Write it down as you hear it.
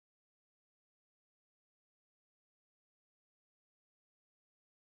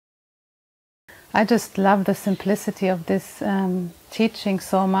I just love the simplicity of this teaching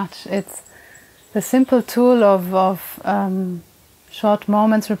so much. It's the simple tool of short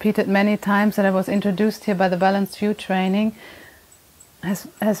moments repeated many times that I was introduced here by the Balanced View training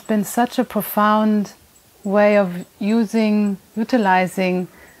has been such a profound way of utilizing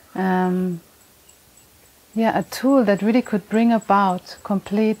a tool that really could bring about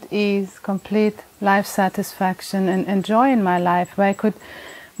complete ease, complete life satisfaction and joy in my life, where I could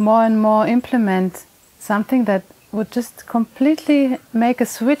more and more implement something that would just completely make a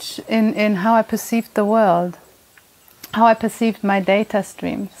switch in how I perceived the world, how I perceived my data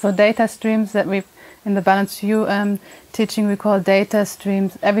streams. So data streams that we, in the Balanced View teaching, we call data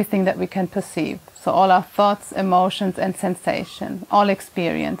streams everything that we can perceive. So all our thoughts, emotions and sensations, all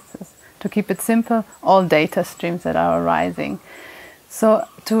experiences. To keep it simple, all data streams that are arising. So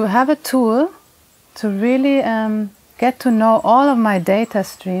to have a tool to really get to know all of my data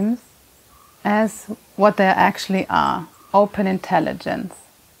streams as what they actually are, open intelligence.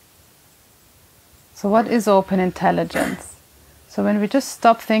 So what is open intelligence? So when we just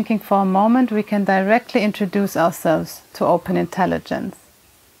stop thinking for a moment, we can directly introduce ourselves to open intelligence.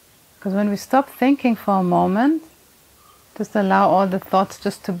 Because when we stop thinking for a moment, just allow all the thoughts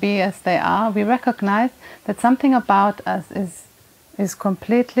just to be as they are, we recognize that something about us is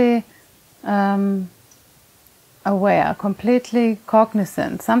completely aware, completely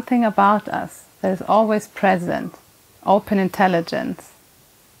cognizant, something about us that is always present, open intelligence.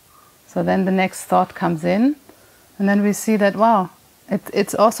 So then the next thought comes in, and then we see that, wow,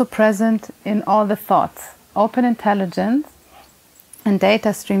 it's also present in all the thoughts. Open intelligence and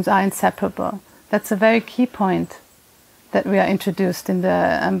data streams are inseparable. That's a very key point that we are introduced in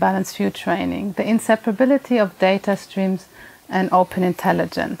the Balanced View training, the inseparability of data streams and open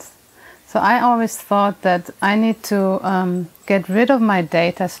intelligence. So I always thought that I need to get rid of my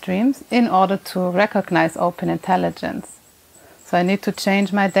data streams in order to recognize open intelligence. So I need to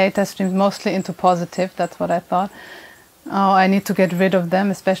change my data streams mostly into positive, that's what I thought. Oh, I need to get rid of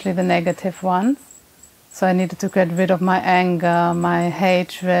them, especially the negative ones. So I needed to get rid of my anger, my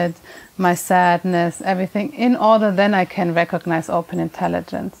hatred, my sadness, everything, in order then I can recognize open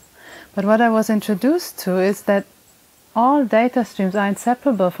intelligence. But what I was introduced to is that all data streams are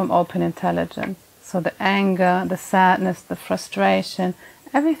inseparable from open intelligence. So the anger, the sadness, the frustration,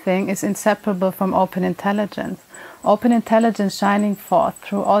 everything is inseparable from open intelligence. Open intelligence shining forth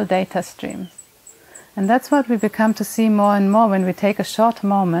through all data streams. And that's what we become to see more and more when we take a short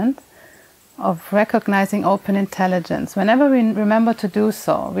moment of recognizing open intelligence. Whenever we remember to do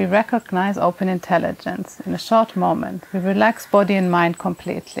so, we recognize open intelligence in a short moment. We relax body and mind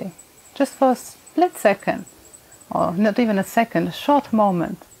completely, just for a split second, or not even a second, a short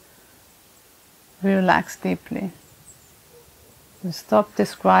moment. We relax deeply. We stop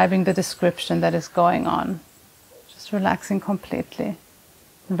describing the description that is going on, just relaxing completely.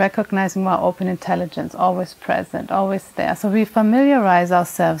 Recognizing our open intelligence, always present, always there. So we familiarize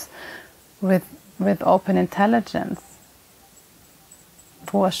ourselves with open intelligence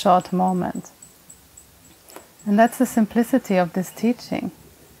for a short moment. And that's the simplicity of this teaching,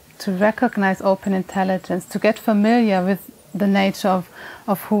 to recognize open intelligence, to get familiar with the nature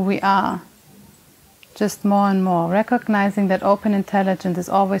of who we are. Just more and more, recognizing that open intelligence is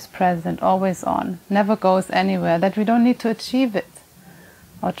always present, always on, never goes anywhere, that we don't need to achieve it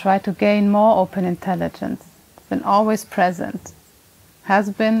or try to gain more open intelligence. It's been always present.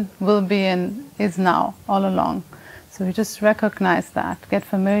 Has been, will be, and is now, all along. So we just recognize that, get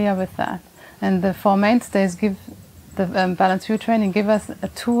familiar with that. And the Four Mainstays give, the Balanced View training, give us a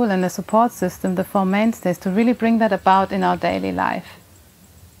tool and a support system, the Four Mainstays, to really bring that about in our daily life,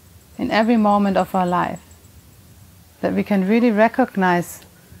 in every moment of our life. That we can really recognize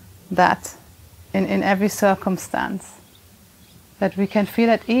that in every circumstance. That we can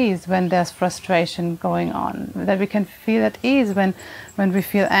feel at ease when there's frustration going on. That we can feel at ease when we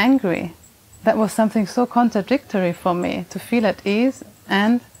feel angry. That was something so contradictory for me, to feel at ease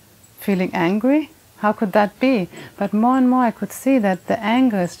and feeling angry. How could that be? But more and more I could see that the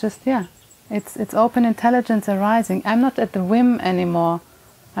anger is just, it's open intelligence arising. I'm not at the whim anymore.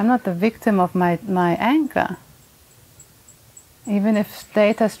 I'm not the victim of my anger. Even if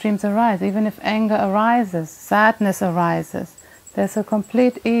data streams arise, even if anger arises, sadness arises, there's a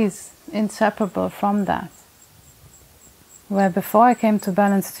complete ease inseparable from that. Where before I came to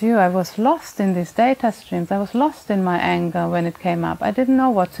Balanced View, I was lost in these data streams. I was lost in my anger when it came up. I didn't know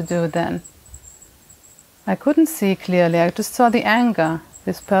what to do then. I couldn't see clearly. I just saw the anger.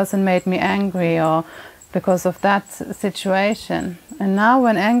 This person made me angry, or because of that situation. And now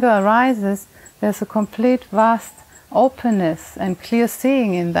when anger arises, there's a complete vast openness and clear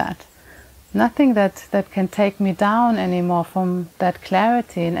seeing in that. Nothing that can take me down anymore from that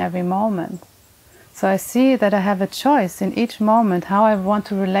clarity in every moment. So I see that I have a choice in each moment how I want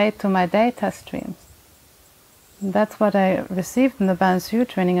to relate to my data streams. And that's what I received in the Balanced View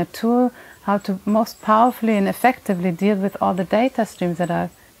training, a tool how to most powerfully and effectively deal with all the data streams that are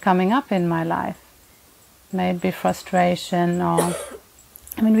coming up in my life. Maybe frustration, or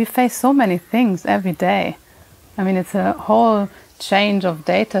I mean, we face so many things every day. I mean, it's a whole change of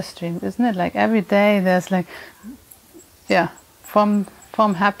data streams, isn't it? Like every day there's like, yeah, from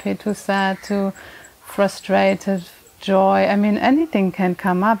happy to sad to frustrated, joy. I mean, anything can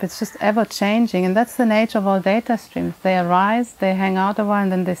come up. It's just ever changing, and that's the nature of all data streams. They arise, they hang out a while,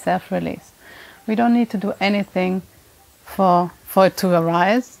 and then they self-release. We don't need to do anything for it to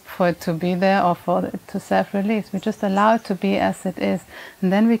arise, for it to be there, or for it to self-release. We just allow it to be as it is,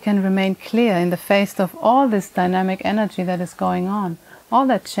 and then we can remain clear in the face of all this dynamic energy that is going on, all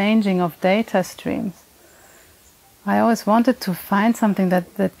that changing of data streams. I always wanted to find something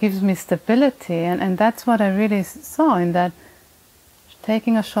that gives me stability, and that's what I really saw in that.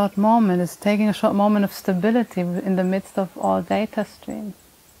 Taking a short moment is taking a short moment of stability in the midst of all data streams.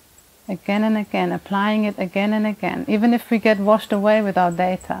 Again and again, applying it again and again. Even if we get washed away with our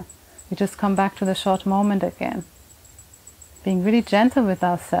data, we just come back to the short moment again. Being really gentle with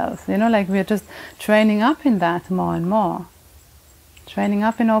ourselves, you know, like we're just training up in that more and more. Training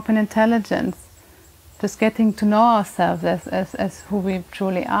up in open intelligence. Just getting to know ourselves as who we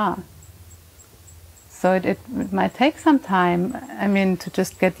truly are. So it might take some time, I mean, to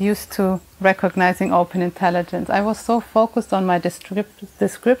just get used to recognizing open intelligence. I was so focused on my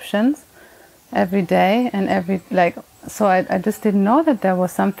descriptions every day and so I just didn't know that there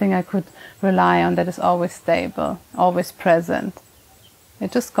was something I could rely on that is always stable, always present.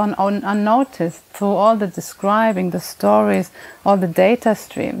 It just gone on unnoticed through all the describing, the stories, all the data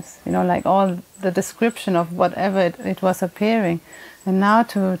streams, you know, like all the description of whatever it was appearing. And now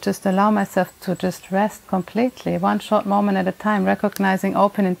to just allow myself to just rest completely, one short moment at a time, recognizing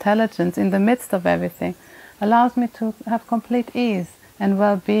open intelligence in the midst of everything, allows me to have complete ease and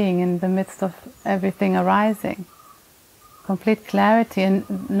well-being in the midst of everything arising. Complete clarity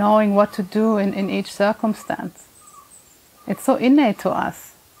and knowing what to do in each circumstance. It's so innate to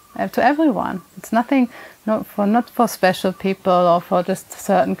us, to everyone. It's nothing, not for special people or for just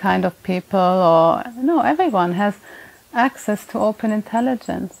certain kind of people, or no, everyone has access to open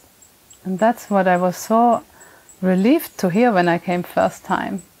intelligence. And that's what I was so relieved to hear when I came first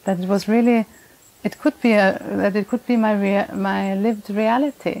time, that it was really, it could be my lived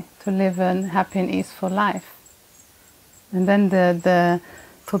reality to live a happy and easeful life. And then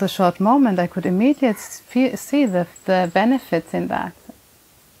through the short moment I could immediately see the benefits in that.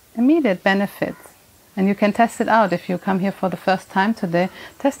 Immediate benefits. And you can test it out if you come here for the first time today.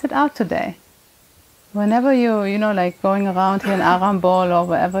 Test it out today. Whenever you know, like going around here in Arambol or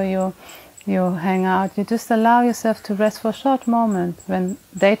wherever you hang out, you just allow yourself to rest for a short moment. When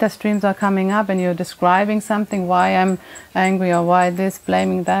data streams are coming up and you're describing something, why I'm angry or why this,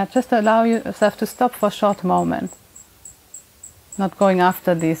 blaming that, just allow yourself to stop for a short moment. Not going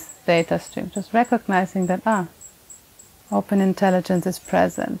after these data streams, just recognizing that, open intelligence is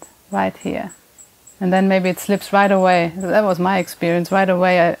present right here. And then maybe it slips right away. That was my experience. Right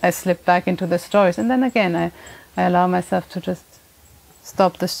away I slip back into the stories. And then again I allow myself to just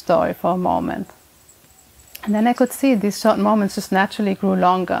stop the story for a moment. And then I could see these short moments just naturally grew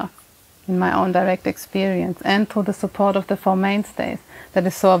longer in my own direct experience, and through the support of the Four Mainstays that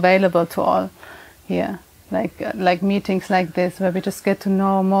is so available to all here. Like meetings like this, where we just get to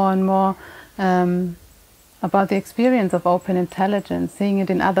know more and more about the experience of open intelligence, seeing it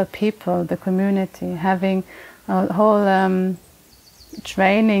in other people, the community, having a whole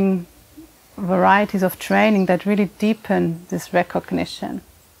training, varieties of training that really deepen this recognition.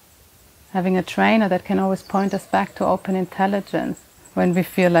 Having a trainer that can always point us back to open intelligence when we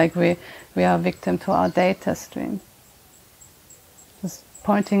feel like we are a victim to our data stream. Just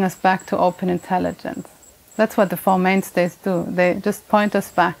pointing us back to open intelligence. That's what the Four Mainstays do. They just point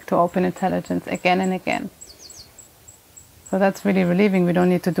us back to open intelligence again and again. So that's really relieving. We don't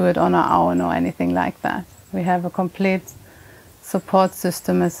need to do it on our own or anything like that. We have a complete support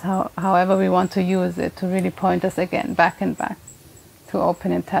system as however we want to use it to really point us again back and back to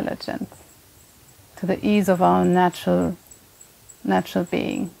open intelligence, to the ease of our natural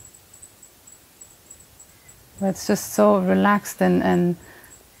being. Where it's just so relaxed and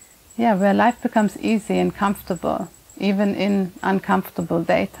yeah, where life becomes easy and comfortable, even in uncomfortable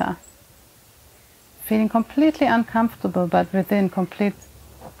data. Feeling completely uncomfortable, but within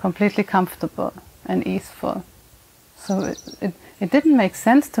completely comfortable and easeful. So it didn't make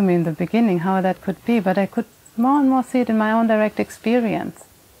sense to me in the beginning how that could be, but I could more and more see it in my own direct experience.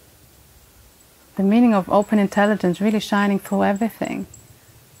 The meaning of open intelligence really shining through everything.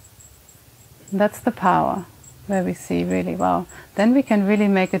 That's the power, where we see really, well, then we can really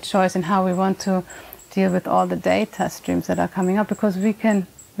make a choice in how we want to deal with all the data streams that are coming up, because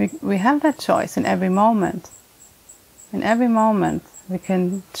we have that choice in every moment. In every moment we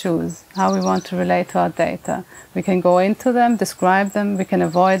can choose how we want to relate to our data. We can go into them, describe them, we can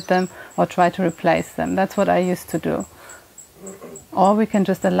avoid them, or try to replace them. That's what I used to do. Or we can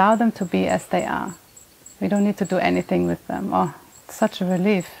just allow them to be as they are. We don't need to do anything with them. Oh, it's such a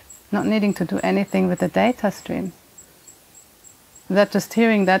relief, not needing to do anything with the data stream. That just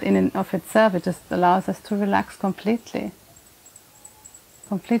hearing that in and of itself, it just allows us to relax completely.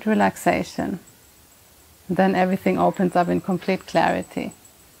 Complete relaxation. Then everything opens up in complete clarity.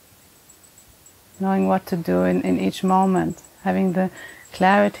 Knowing what to do in each moment. Having the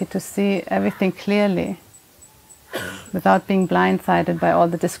clarity to see everything clearly, without being blindsided by all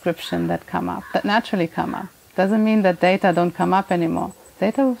the description that come up, that naturally come up. Doesn't mean that data don't come up anymore.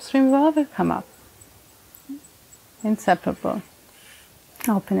 Data streams will come up. Inseparable.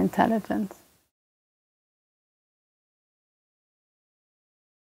 Open intelligence.